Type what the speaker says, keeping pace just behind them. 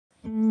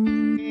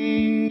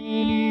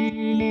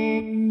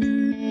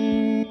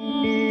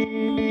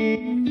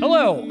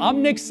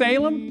I'm Nick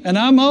Salem. And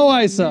I'm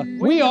Moes.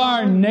 We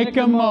are Nick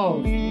and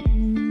Moes.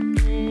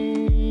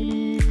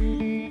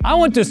 I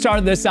want to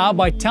start this out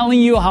by telling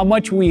you how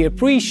much we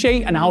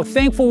appreciate and how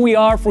thankful we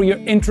are for your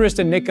interest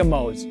in Nick and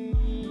Moes.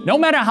 No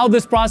matter how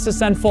this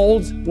process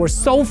unfolds, we're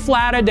so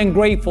flattered and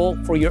grateful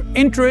for your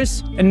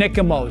interest in Nick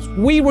and Moes.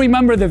 We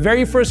remember the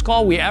very first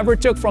call we ever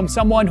took from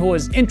someone who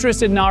was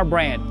interested in our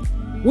brand.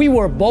 We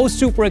were both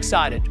super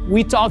excited.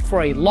 We talked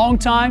for a long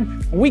time.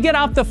 When we get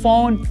off the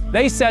phone,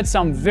 they said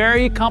some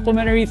very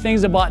complimentary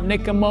things about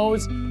Nick and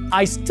Moes.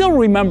 I still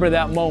remember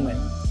that moment,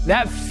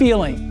 that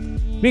feeling,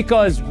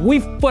 because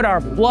we've put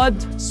our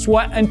blood,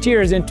 sweat, and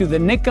tears into the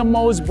Nick and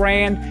Moes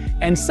brand,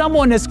 and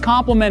someone is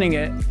complimenting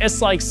it.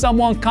 It's like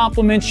someone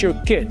compliments your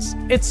kids.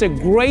 It's the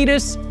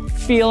greatest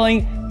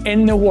feeling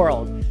in the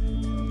world.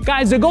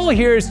 Guys, the goal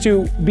here is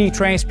to be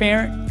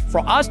transparent, for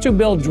us to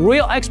build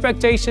real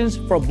expectations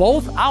for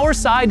both our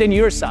side and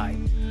your side.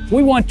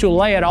 We want to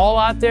lay it all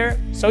out there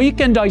so you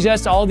can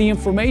digest all the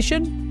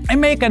information and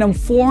make an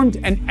informed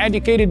and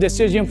educated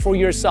decision for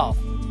yourself.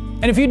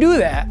 And if you do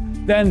that,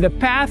 then the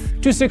path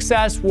to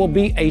success will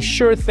be a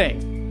sure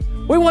thing.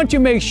 We want to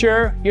make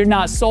sure you're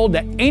not sold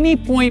at any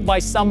point by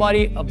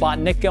somebody about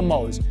Nick and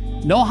Moes.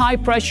 No high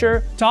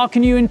pressure,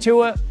 talking you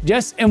into it,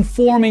 just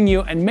informing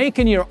you and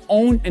making your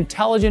own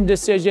intelligent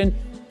decision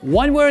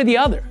one way or the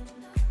other.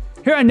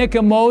 Here at Nick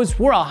and Moes,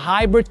 we're a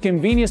hybrid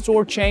convenience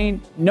store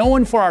chain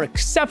known for our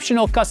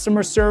exceptional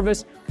customer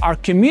service, our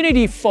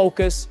community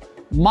focus,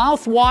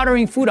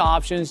 mouth-watering food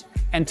options,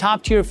 and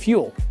top-tier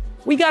fuel.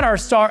 We got our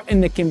start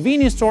in the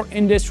convenience store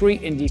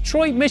industry in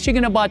Detroit,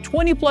 Michigan about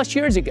 20 plus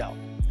years ago.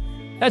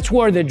 That's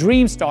where the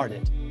dream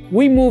started.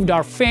 We moved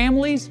our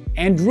families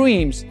and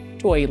dreams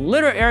to a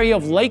little area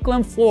of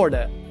Lakeland,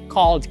 Florida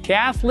called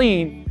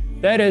Kathleen.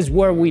 That is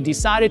where we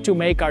decided to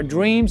make our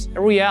dreams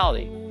a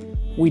reality.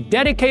 We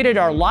dedicated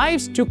our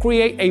lives to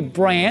create a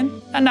brand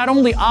that not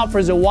only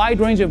offers a wide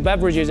range of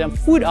beverages and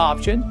food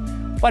options,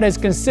 but is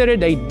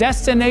considered a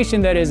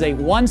destination that is a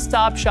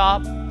one-stop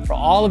shop for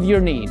all of your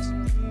needs.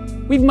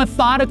 We've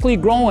methodically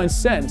grown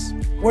since.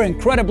 We're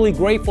incredibly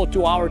grateful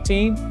to our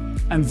team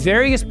and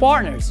various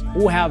partners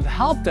who have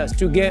helped us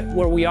to get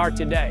where we are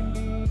today.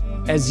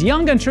 As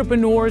young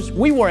entrepreneurs,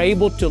 we were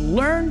able to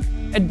learn,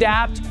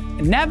 adapt,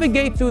 and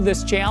navigate through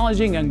this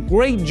challenging and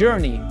great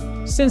journey.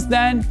 Since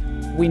then,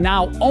 we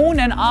now own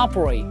and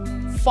operate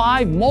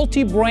 5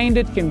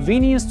 multi-branded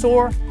convenience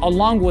stores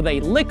along with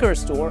a liquor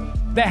store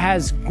that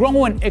has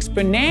grown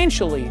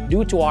exponentially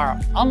due to our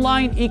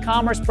online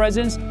e-commerce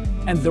presence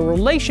and the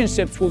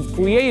relationships we've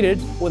created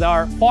with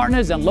our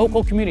partners and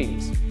local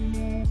communities.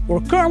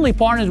 We're currently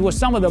partners with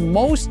some of the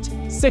most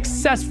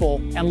successful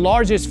and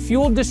largest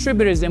fuel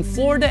distributors in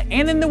Florida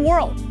and in the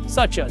world,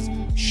 such as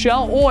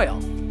Shell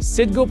Oil,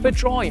 Citgo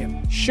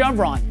Petroleum,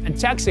 Chevron, and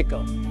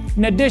Texaco.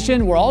 In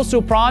addition, we're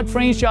also proud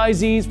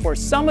franchisees for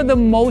some of the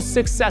most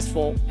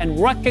successful and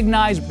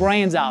recognized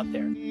brands out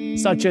there,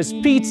 such as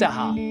Pizza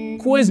Hut,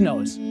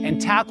 Quiznos,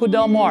 and Taco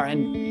Del Mar,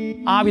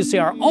 and obviously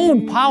our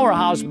own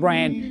powerhouse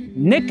brand,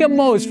 Nick and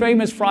Moes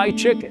Famous Fried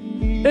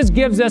Chicken. This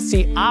gives us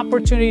the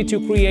opportunity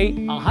to create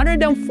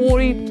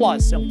 140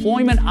 plus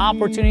employment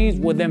opportunities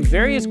within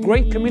various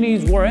great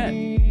communities we're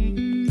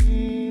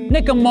in.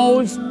 Nick and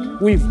Moes,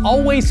 we've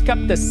always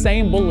kept the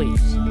same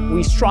beliefs.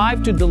 We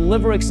strive to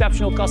deliver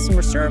exceptional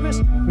customer service,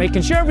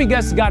 making sure every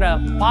guest got a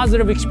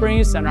positive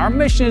experience, and our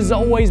mission has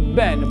always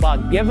been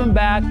about giving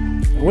back,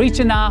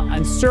 reaching out,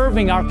 and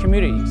serving our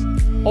communities.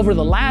 Over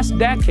the last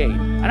decade,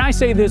 and I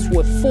say this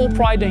with full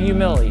pride and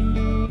humility,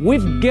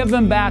 we've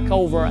given back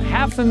over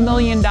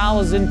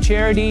 $500,000 in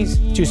charities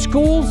to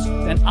schools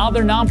and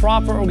other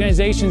nonprofit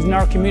organizations in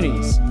our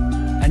communities.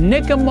 At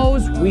Nick and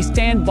Moes, we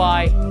stand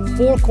by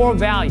 4 core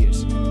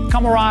values: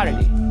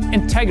 camaraderie,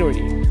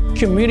 integrity,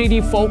 community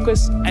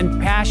focus,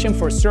 and passion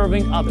for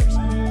serving others.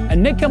 At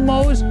Nick and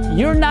Moes,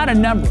 you're not a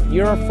number,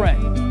 you're a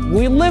friend.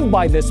 We live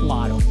by this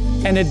motto,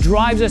 and it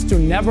drives us to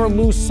never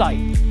lose sight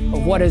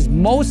of what is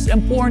most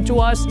important to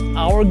us,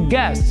 our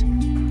guests.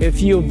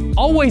 If you've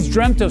always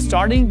dreamt of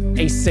starting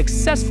a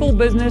successful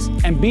business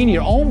and being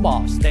your own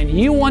boss, then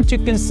you want to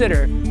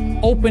consider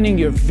opening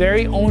your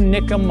very own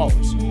Nick and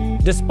Moes.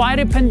 Despite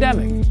a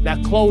pandemic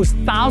that closed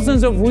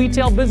thousands of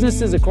retail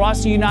businesses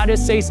across the United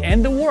States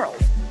and the world,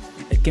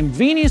 the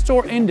convenience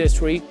store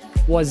industry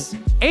was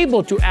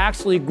able to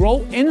actually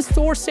grow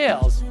in-store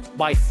sales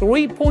by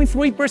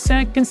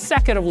 3.3%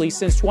 consecutively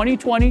since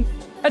 2020.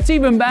 That's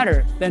even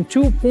better than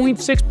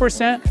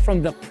 2.6%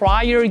 from the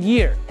prior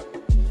year.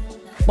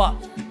 But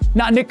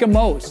not Nick and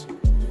Moes.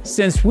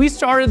 Since we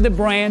started the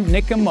brand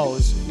Nick and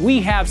Moes, we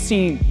have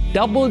seen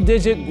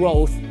double-digit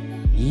growth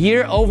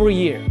year over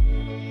year.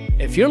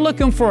 If you're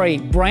looking for a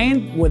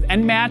brand with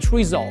unmatched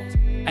results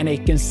and a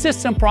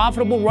consistent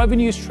profitable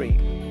revenue stream,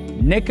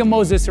 Nick and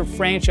Moes is a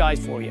franchise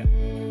for you.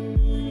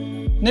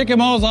 Nick and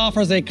Moes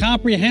offers a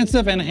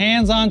comprehensive and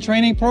hands-on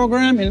training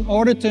program in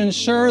order to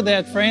ensure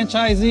that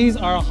franchisees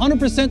are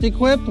 100%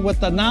 equipped with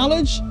the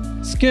knowledge,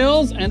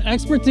 skills, and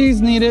expertise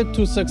needed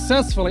to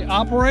successfully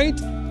operate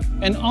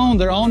and own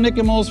their own Nick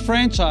and Moes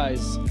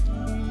franchise.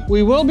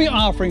 We will be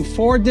offering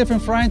 4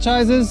 different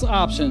franchises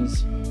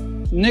options.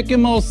 Nick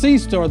and Moes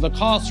C-Store, the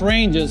cost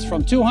ranges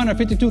from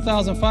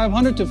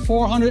 $252,500 to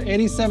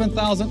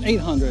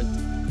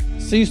 $487,800.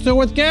 C-Store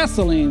with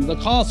gasoline, the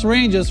cost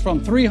ranges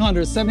from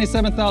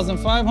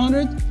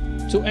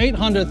 $377,500 to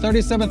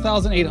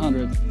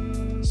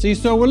 $837,800.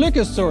 C-Store with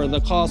liquor store,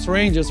 the cost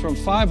ranges from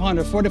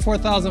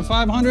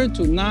 $544,500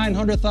 to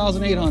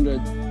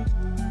 $900,800.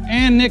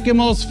 And Nick and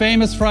Moes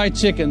famous fried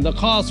chicken, the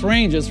cost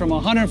ranges from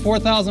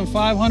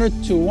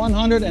 $104,500 to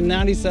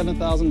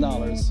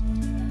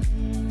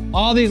 $197,000.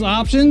 All these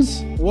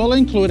options will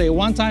include a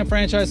one-time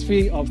franchise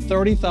fee of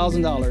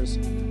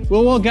 $30,000. We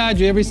will guide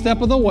you every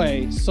step of the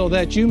way so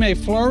that you may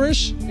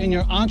flourish in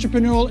your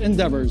entrepreneurial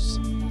endeavors.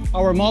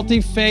 Our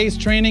multi-phase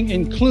training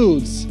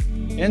includes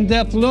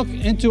in-depth look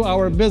into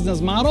our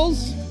business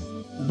models,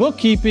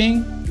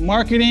 bookkeeping,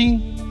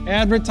 marketing,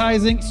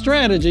 advertising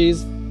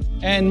strategies,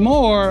 and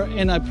more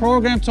in a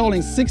program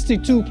totaling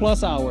 62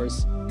 plus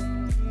hours.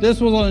 This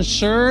will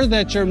ensure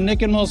that your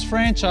Nick and Moes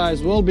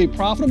franchise will be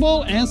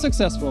profitable and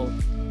successful.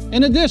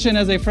 In addition,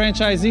 as a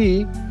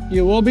franchisee,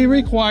 you will be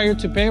required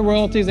to pay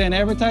royalties and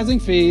advertising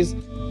fees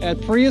at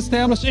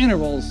pre-established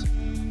intervals.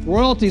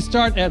 Royalties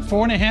start at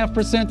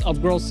 4.5%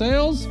 of gross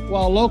sales,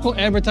 while local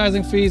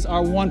advertising fees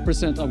are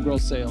 1% of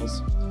gross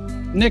sales.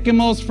 Nick and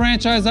Moes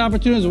franchise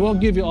opportunities will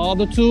give you all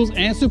the tools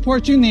and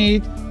support you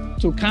need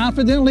to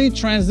confidently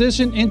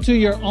transition into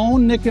your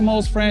own Nick and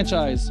Moes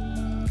franchise.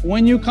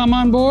 When you come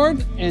on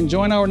board and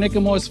join our Nick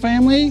and Moes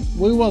family,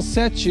 we will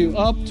set you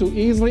up to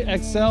easily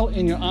excel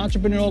in your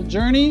entrepreneurial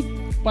journey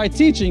by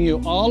teaching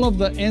you all of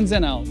the ins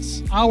and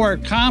outs. Our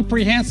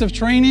comprehensive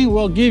training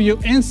will give you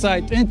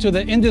insight into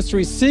the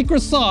industry's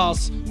secret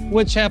sauce,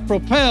 which have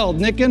propelled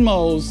Nick and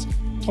Moes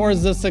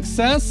towards the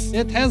success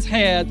it has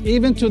had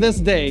even to this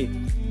day,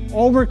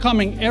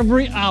 overcoming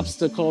every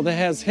obstacle that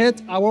has hit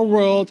our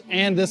world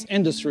and this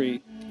industry.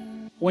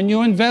 When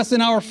you invest in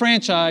our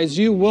franchise,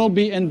 you will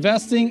be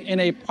investing in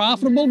a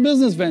profitable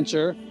business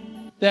venture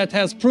that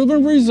has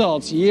proven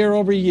results year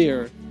over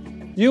year.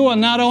 You will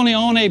not only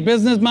own a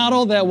business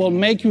model that will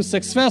make you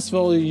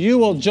successful, you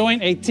will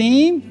join a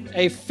team,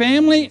 a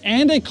family,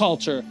 and a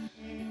culture.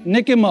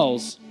 Nick and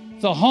Moes,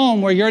 the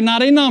home where you're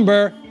not a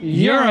number,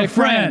 you're a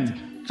friend.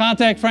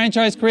 Contact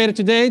Franchise Creator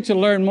today to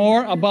learn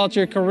more about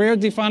your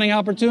career-defining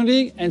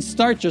opportunity and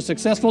start your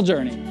successful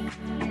journey.